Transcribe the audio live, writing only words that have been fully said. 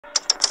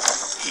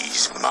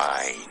He's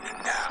mine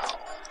now.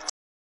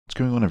 What's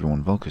going on,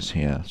 everyone? Volkus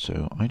here.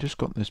 So I just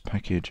got this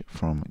package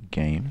from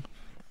Game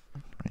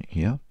right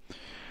here,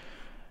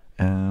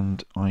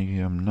 and I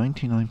am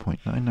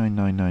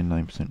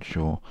 99.99999%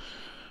 sure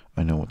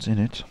I know what's in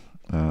it,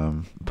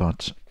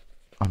 but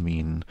I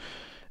mean,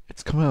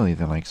 it's come earlier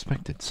than I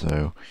expected,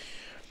 so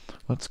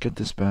let's get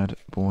this bad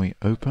boy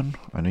open.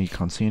 I know you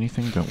can't see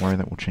anything, don't worry,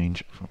 that will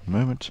change for a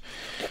moment.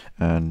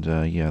 And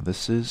yeah,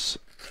 this,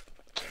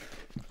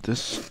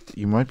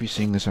 you might be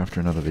seeing this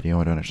after another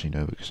video, I don't actually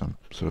know because I'm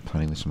sort of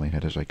planning this in my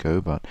head as I go,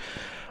 but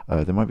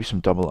there might be some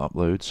double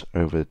uploads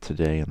over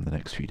today and the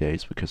next few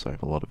days because I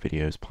have a lot of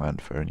videos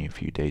planned for only a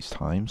few days'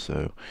 time,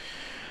 so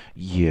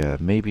yeah,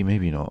 maybe,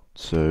 maybe not.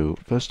 So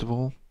first of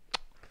all,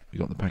 we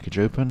got the package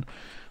open.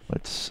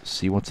 Let's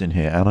see what's in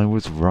here. And I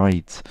was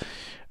right.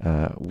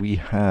 We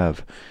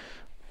have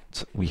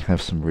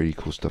some really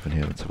cool stuff in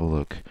here. Let's have a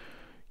look.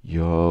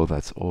 Yo,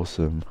 that's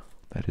awesome.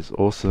 That is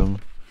awesome.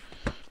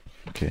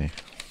 Okay.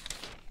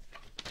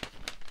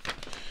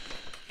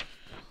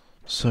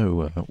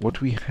 So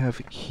what we have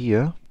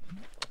here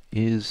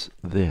is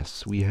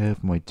this. We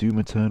have my Doom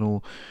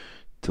Eternal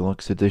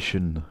Deluxe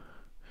Edition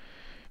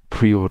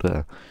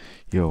pre-order.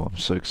 Yo, I'm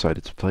so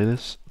excited to play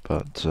this,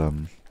 but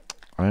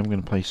I am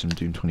going to play some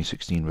Doom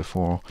 2016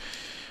 before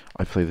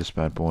I play this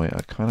bad boy. I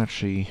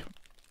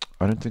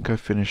don't think I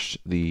finished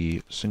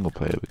the single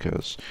player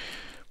because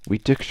we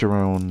dicked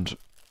around.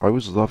 I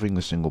was loving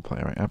the single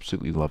player, I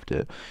absolutely loved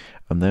it,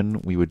 and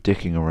then we were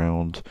dicking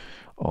around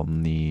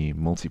on the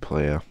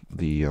multiplayer,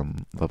 the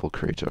level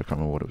creator, I can't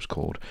remember what it was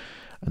called,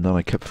 and then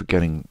I kept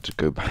forgetting to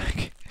go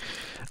back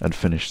and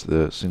finish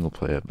the single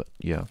player, but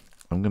yeah,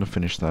 I'm going to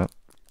finish that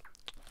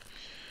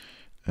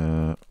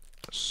as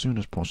soon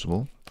as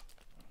possible.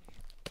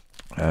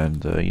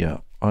 And yeah,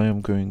 I am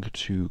going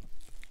to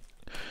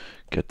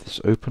get this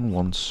open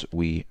once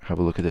we have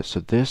a look at it.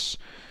 So this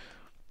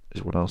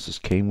is what else this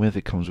came with.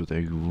 It comes with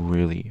a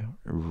really,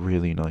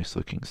 really nice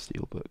looking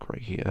steelbook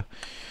right here.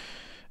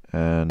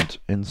 And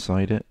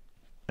inside it,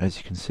 as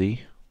you can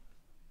see,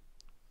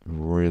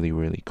 really,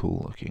 really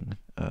cool looking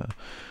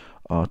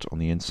art on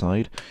the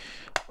inside.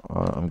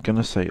 I'm going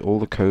to say all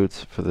the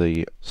codes for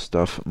the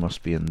stuff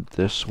must be in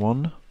this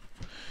one.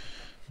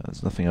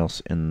 There's nothing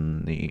else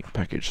in the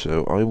package,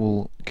 so I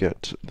will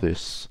get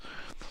this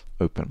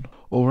open.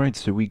 Alright,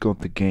 so we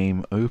got the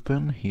game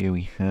open. Here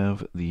we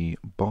have the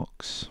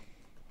box.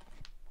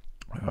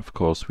 Of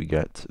course, we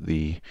get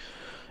the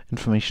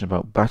information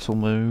about battle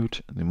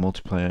mode, the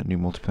multiplayer, new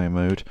multiplayer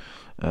mode,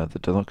 the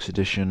deluxe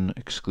edition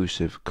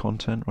exclusive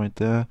content right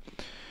there,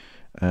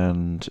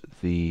 and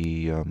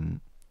the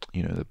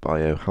you know, the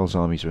bio. Hell's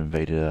armies have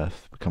invaded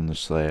Earth, become the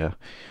Slayer.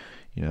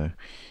 You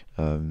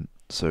know.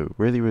 So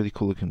really, really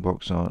cool looking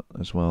box art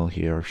as well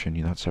here. I've shown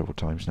you that several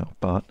times now.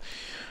 But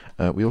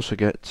we also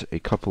get a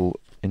couple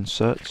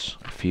inserts,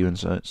 a few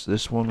inserts.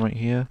 This one right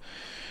here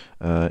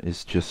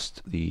is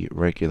just the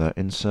regular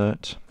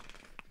insert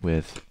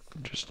with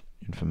just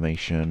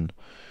information,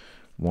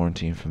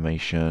 warranty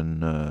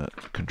information,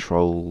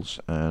 controls,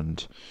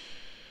 and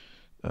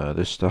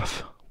this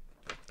stuff.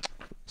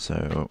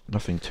 So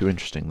nothing too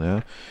interesting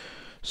there.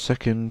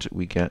 Second,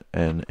 we get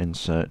an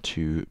insert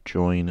to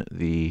join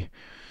the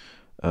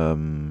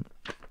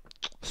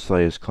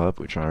Slayers Club,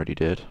 which I already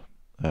did,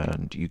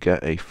 and you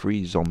get a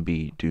free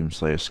zombie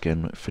Doomslayer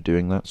skin for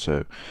doing that.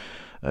 So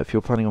if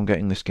you're planning on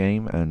getting this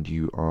game and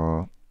you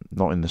are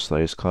not in the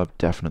Slayers Club,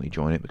 definitely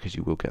join it because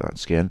you will get that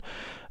skin.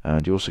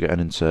 And you also get an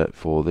insert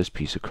for this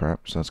piece of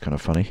crap, so that's kind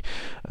of funny.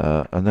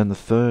 And then the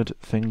third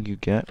thing you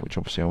get, which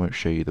obviously I won't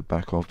show you the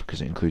back of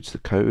because it includes the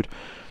code,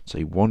 it's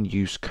a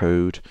one-use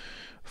code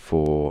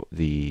for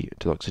the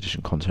deluxe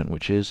edition content,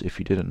 which is, if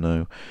you didn't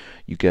know,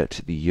 you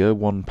get the year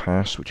 1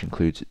 pass, which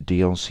includes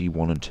DLC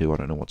 1 and 2. I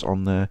don't know what's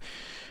on there.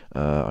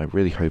 I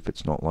really hope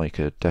it's not like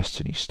a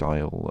Destiny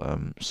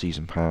style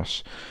season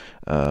pass,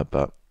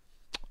 but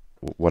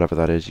whatever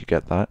that is, you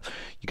get that.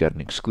 You get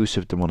an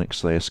exclusive Demonic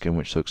Slayer skin,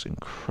 which looks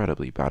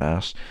incredibly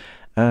badass,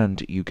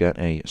 and you get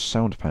a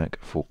sound pack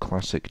for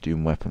classic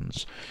Doom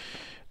weapons.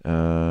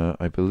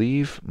 I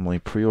believe my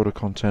pre-order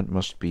content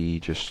must be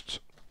just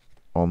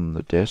on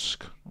the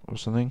disc or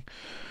something,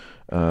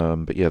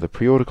 but yeah, the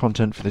pre-order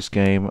content for this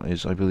game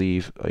is, I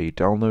believe, a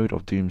download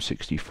of Doom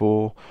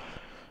 64,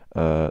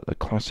 the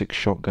classic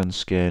shotgun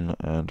skin,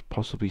 and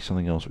possibly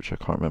something else which I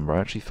can't remember. I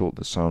actually thought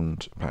the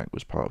sound pack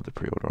was part of the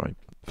pre-order. I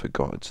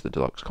forgot it's the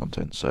deluxe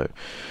content. So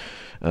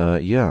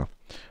yeah,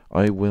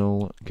 I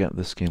will get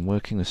this game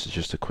working. This is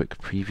just a quick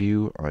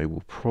preview. I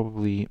will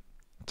probably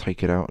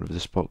take it out of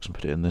this box and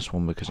put it in this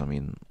one because I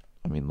mean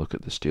look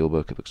at the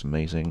steelbook, it looks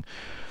amazing.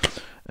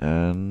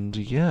 And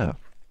yeah,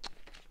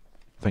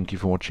 thank you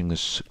for watching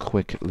this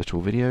quick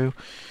little video.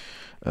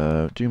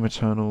 Doom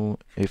Eternal,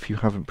 if you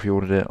haven't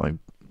pre-ordered it, I'm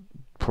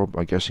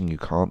guessing you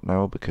can't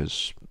now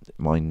because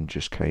mine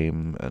just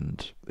came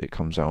and it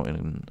comes out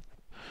in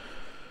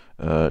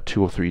 2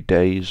 or 3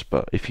 days,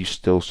 but if you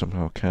still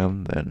somehow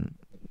can, then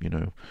you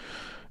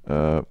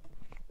know,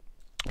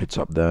 it's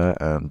up there,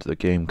 and the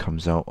game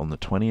comes out on the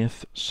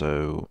 20th,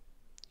 so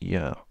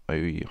yeah,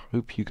 I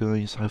hope you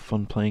guys have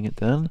fun playing it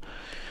then.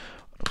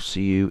 I'll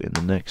see you in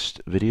the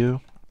next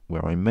video,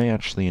 where I may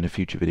actually in a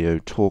future video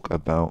talk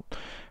about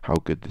how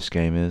good this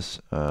game is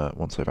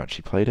once I've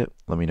actually played it.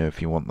 Let me know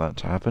if you want that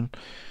to happen.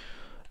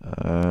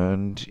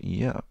 And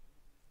yeah,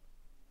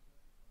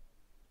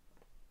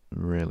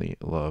 really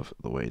love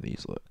the way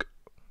these look.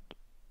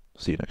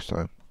 See you next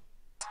time.